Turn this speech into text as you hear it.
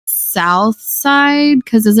south side?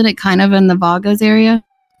 Because isn't it kind of in the Vagos area?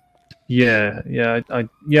 I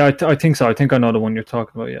think so. I think I know the one you're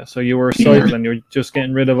talking about. Yeah. So you were cycling. You're just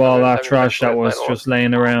getting rid of all that trash that was just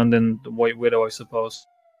laying around in the White Widow, I suppose.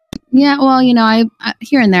 Yeah, well, I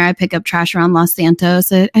here and there I pick up trash around Los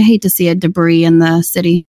Santos. I hate to see a debris in the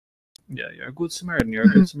city. Yeah, you're a good Samaritan. You're a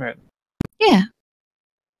good Samaritan. Yeah.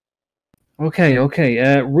 Okay.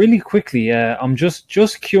 Really quickly, I'm just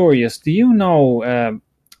curious. Do you know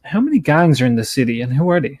how many gangs are in the city and who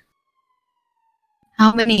are they?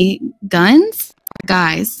 How many guns?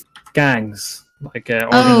 Guys. Gangs, like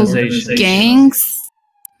organizations. Gangs?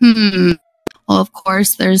 Well, of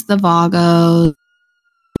course, there's the Vagos.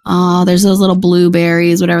 There's those little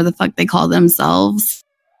blueberries, whatever the fuck they call themselves.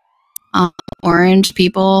 Orange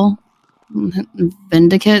people.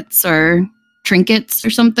 Vindicates or trinkets or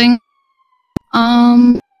something.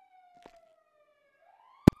 Do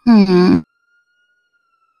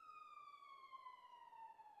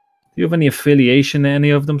you have any affiliation to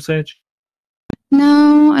any of them, Sage?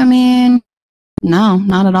 No, no,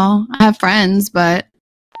 not at all. I have friends, but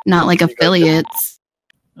not like affiliates.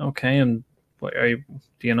 Okay, and do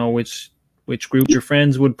you know which group your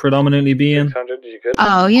friends would predominantly be in?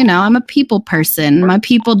 Oh, I'm a people person. My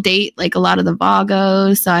people date like a lot of the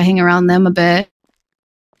Vagos, so I hang around them a bit.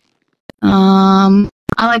 I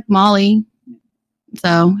like Molly,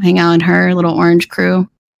 so hang out in her little orange crew.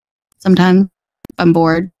 Sometimes if I'm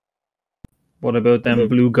bored. What about them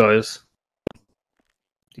blue guys?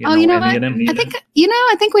 You know what?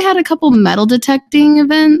 I think we had a couple metal detecting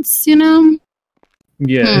events.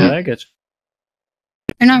 Yeah, I get you.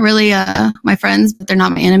 They're not really my friends, but they're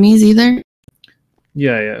not my enemies either.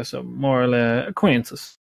 Yeah. So more or less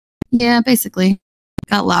acquaintances. Yeah, basically.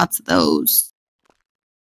 Got lots of those.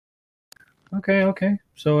 Okay.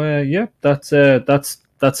 So that's it.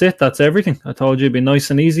 That's everything. I told you it'd be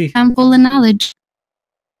nice and easy. I'm full of knowledge.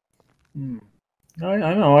 I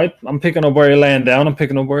know. I'm picking up where you're laying down.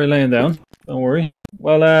 Don't worry.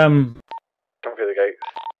 Well, don't feel the gate.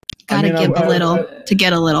 Gotta give a little to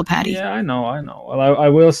get a little, Patty. Yeah, I know. Well, I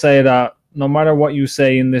will say that no matter what you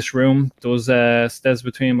say in this room, those stays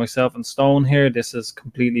between myself and Stone here. This is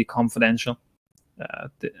completely confidential.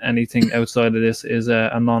 Anything outside of this is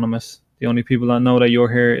anonymous. The only people that know that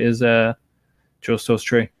you're here is just us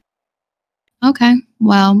three. Okay.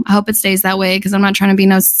 Well, I hope it stays that way because I'm not trying to be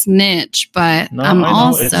no snitch, but I'm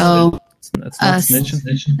also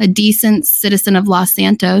a decent citizen of Los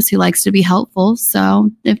Santos who likes to be helpful.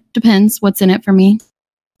 So it depends what's in it for me.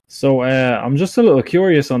 So I'm just a little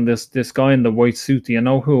curious on this guy in the white suit. Do you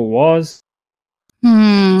know who it was?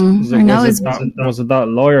 Was it that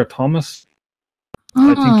lawyer Thomas?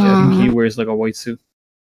 I think he wears like a white suit.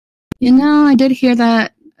 I did hear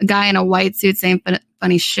that a guy in a white suit saying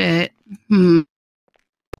funny shit.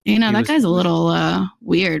 That guy's a little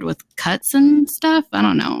weird with cuts and stuff. I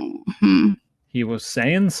don't know. He was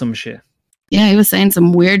saying some shit. Yeah, he was saying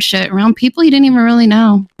some weird shit around people he didn't even really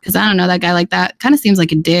know. Because I don't know that guy like that. Kind of seems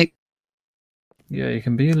like a dick. Yeah, you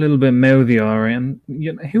can be a little bit mouthy, alright. And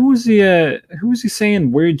who was he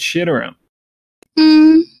saying weird shit around?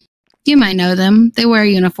 You might know them. They wear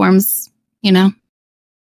uniforms,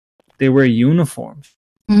 They wear uniforms.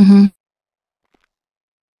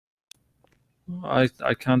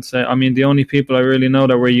 I can't say. The only people I really know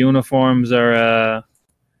that wear uniforms are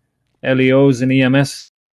LEOs and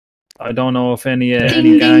EMS. I don't know if any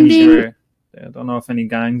gangs wear. I don't know if any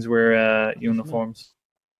gangs wear uniforms.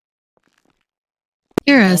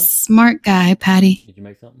 You're a smart guy, Patty. Did you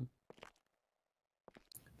make something?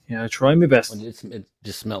 Yeah, I try my best. It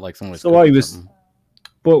just smelled like someone was. So I was.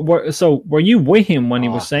 But were you with him when he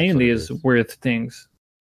was saying these weird things?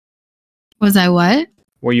 Was I what?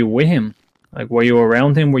 Were you with him? Like, were you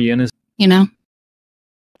around him? Were you in his...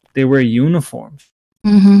 They wear uniforms.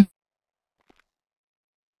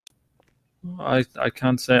 I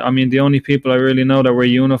can't say. The only people I really know that wear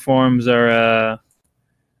uniforms are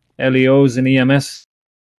LEOs and EMS.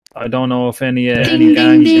 I don't know if any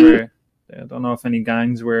gangs wear... I don't know if any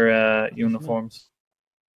gangs wear uniforms.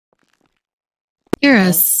 You're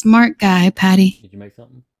a smart guy, Patty. Did you make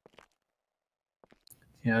something?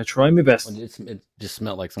 Yeah, I try my best. It just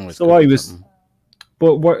smelled like someone was. So I was.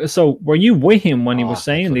 But were you with him when he was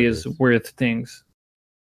saying these weird things?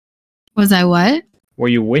 Was I what? Were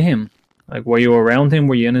you with him? Like, were you around him?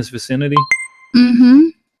 Were you in his vicinity?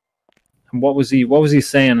 And what was he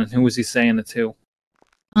saying, and who was he saying it to?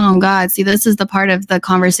 Oh God! See, this is the part of the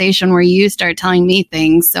conversation where you start telling me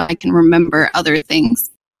things so I can remember other things.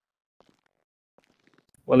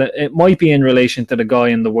 Well, it might be in relation to the guy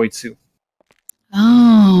in the white suit.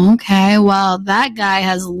 Oh, okay. Well, that guy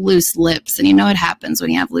has loose lips, and you know what happens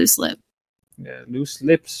when you have loose lips. Yeah, loose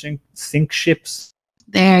lips sink ships.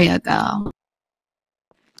 There you go.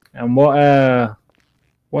 And what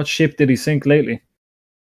ship did he sink lately?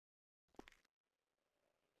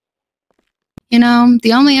 You know,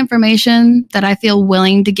 the only information that I feel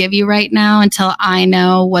willing to give you right now until I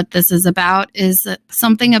know what this is about is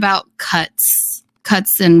something about cuts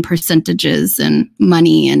and percentages and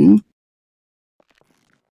money and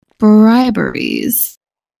briberies.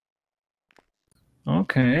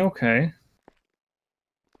 Okay.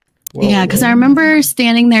 Well, yeah, because I remember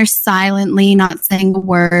standing there silently, not saying a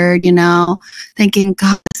word, you know, thinking,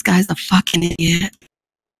 God, this guy's a fucking idiot.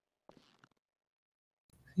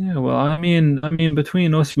 Yeah, well, I mean,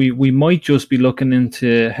 between us, we might just be looking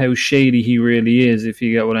into how shady he really is, if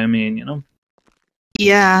you get what I mean, you know?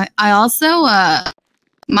 Yeah, I also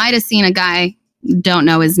might have seen a guy, don't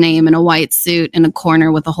know his name, in a white suit in a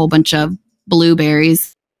corner with a whole bunch of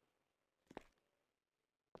blueberries.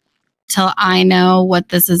 Till I know what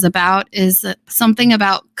this is about is something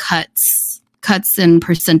about cuts and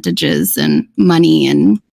percentages and money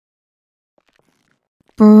and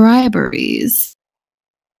briberies.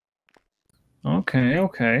 Okay.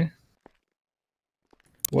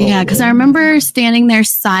 Well, yeah, because I remember standing there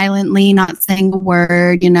silently, not saying a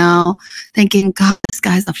word, you know, thinking, God, this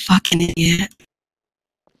guy's a fucking idiot.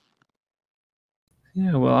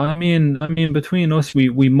 Yeah, well, I mean, between us,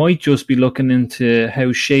 we might just be looking into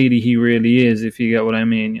how shady he really is, if you get what I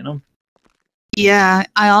mean, you know? Yeah,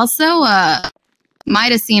 I also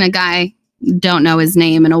might have seen a guy, don't know his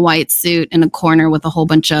name, in a white suit in a corner with a whole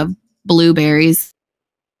bunch of blueberries.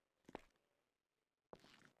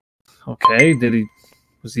 Okay,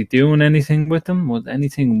 was he doing anything with them? Was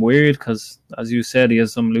anything weird? Because, as you said, he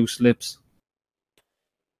has some loose lips.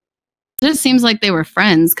 It just seems like they were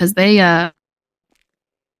friends because they, I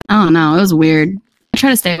don't know, it was weird. I try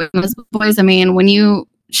to stay away from those boys. I mean, when you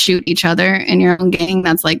shoot each other in your own gang,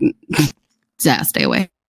 that's like, yeah, stay away.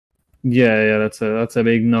 Yeah, that's a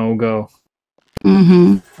big no-go.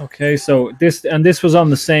 Mm-hmm. Okay, so this was on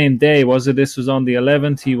the same day, was it? This was on the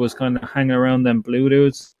 11th. He was kind of hanging around them blue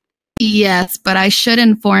dudes. Yes, but I should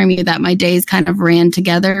inform you that my days kind of ran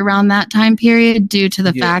together around that time period due to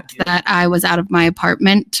the fact that I was out of my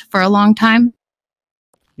apartment for a long time.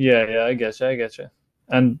 Yeah, I get you.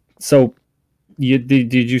 And so,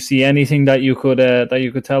 did you see anything that you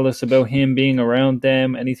could tell us about him being around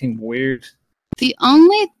them? Anything weird? The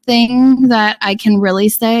only thing that I can really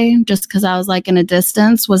say, just because I was like in a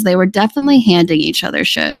distance, was they were definitely handing each other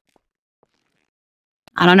shit.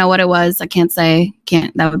 I don't know what it was. I can't say.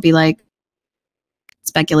 That would be like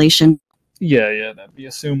speculation. Yeah, that'd be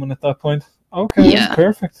assuming at that point. Okay, yeah.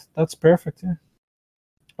 That's perfect, yeah.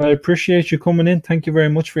 I appreciate you coming in. Thank you very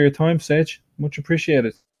much for your time, Sage. Much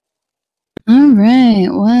appreciated. All right,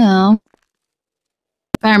 well,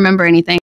 if I remember anything.